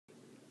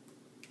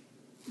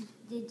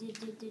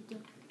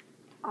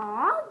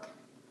Og.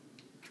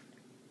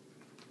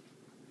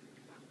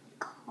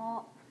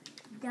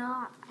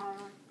 Dark.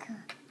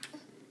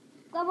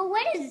 Mama,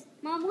 what is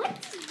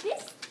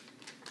this?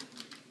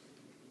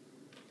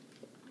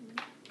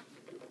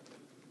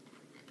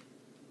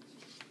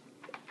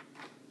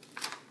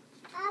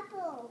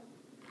 Apple.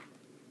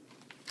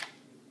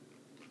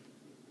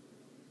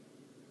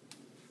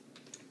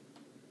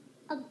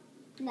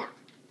 No.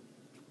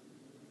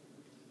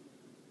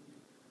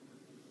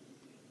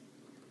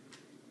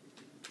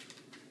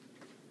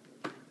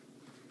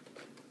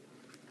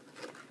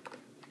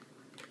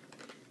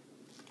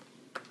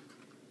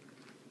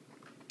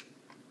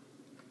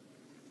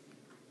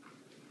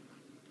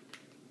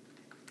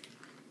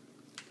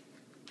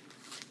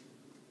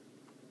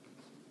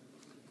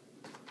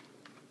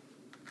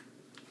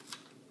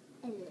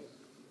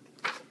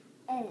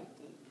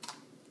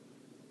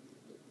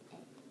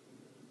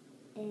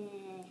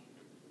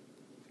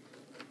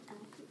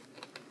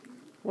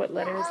 What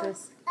letter is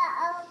this?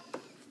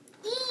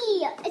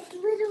 E. It's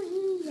little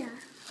E.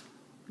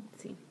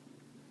 Let's see.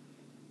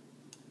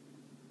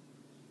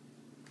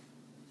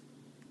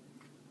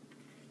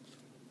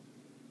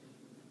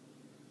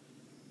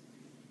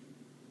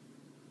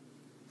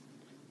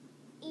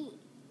 E.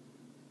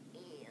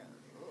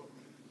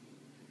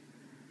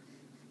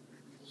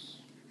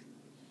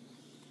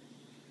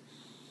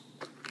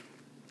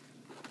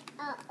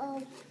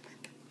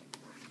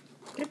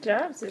 Good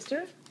job,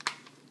 sister.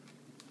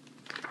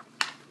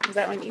 Is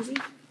that one easy?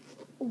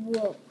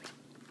 Whoa.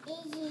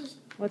 Easy.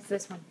 What's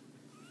this one?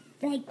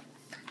 Like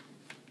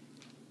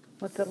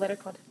What's the letter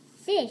called?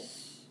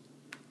 fish.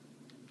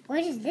 What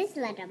is this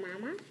letter,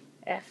 Mama?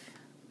 F.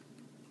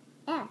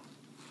 F.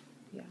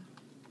 Yeah.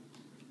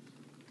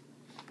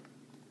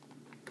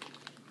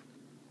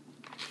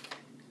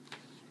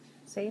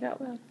 Say it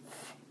out loud.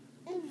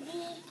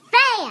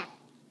 Fan.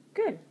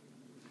 Good.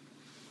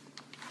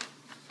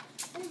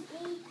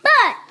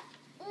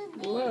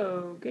 But.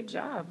 Whoa, good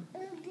job.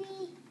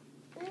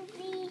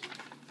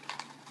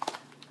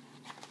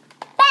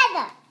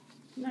 Feather.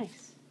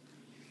 Nice.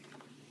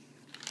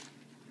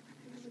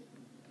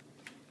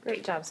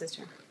 Great job,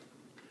 sister.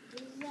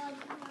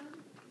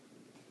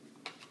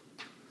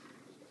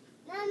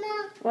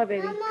 Mama. What,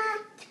 baby?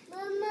 Mama.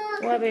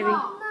 What, baby?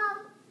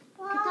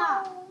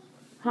 Qatar.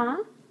 Huh?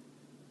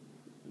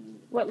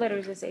 What letter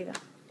is this, Ava?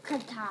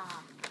 Qatar.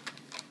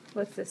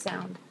 What's the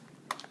sound?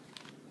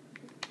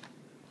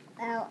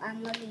 Oh,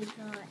 I'm looking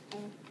for it.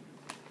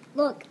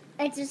 Look,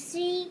 it's a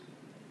C,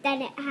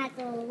 then it has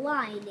a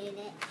line in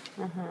it.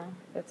 Uh-huh.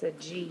 That's a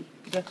G.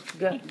 Guitar.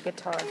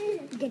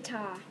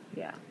 Guitar.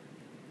 Yeah.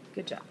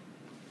 Good job.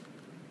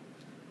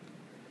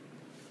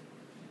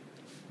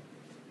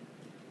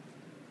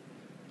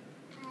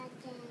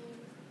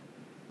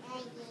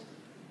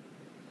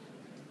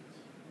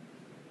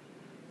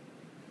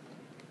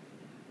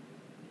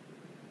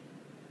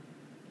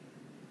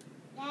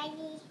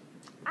 Daddy,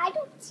 I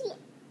don't see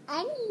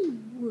any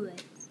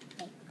words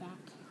like that.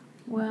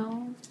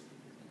 Well,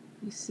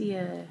 you see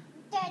a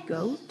Daddy.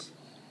 goat?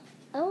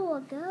 Oh,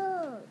 a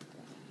goat.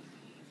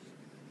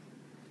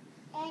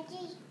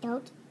 Daddy.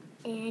 Goat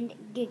and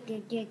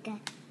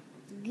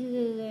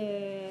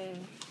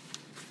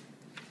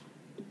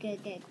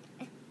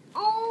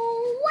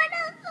Oh, what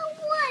are the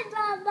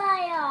words,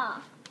 Maya?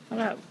 How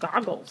about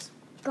goggles?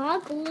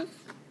 Goggles.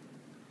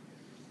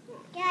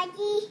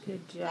 Daddy.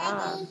 Good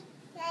job.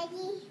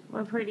 Daddy.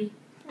 We're pretty.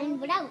 And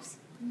what else?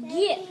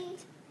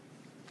 Gift.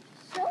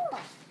 Sure.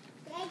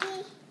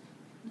 Daddy.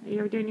 Are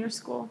you doing your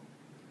school?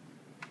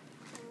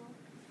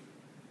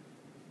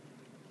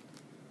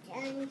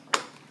 Done.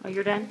 Oh,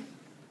 you're done?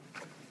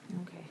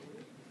 Okay.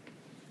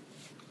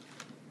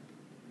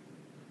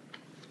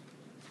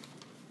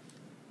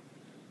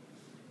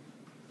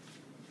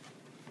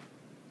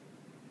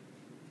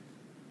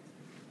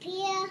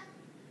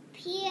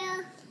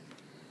 Pear.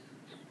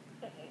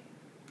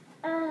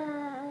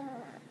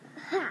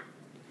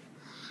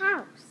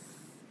 House.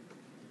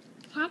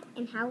 Cat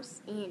and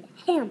house and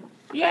him.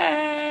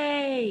 Yay!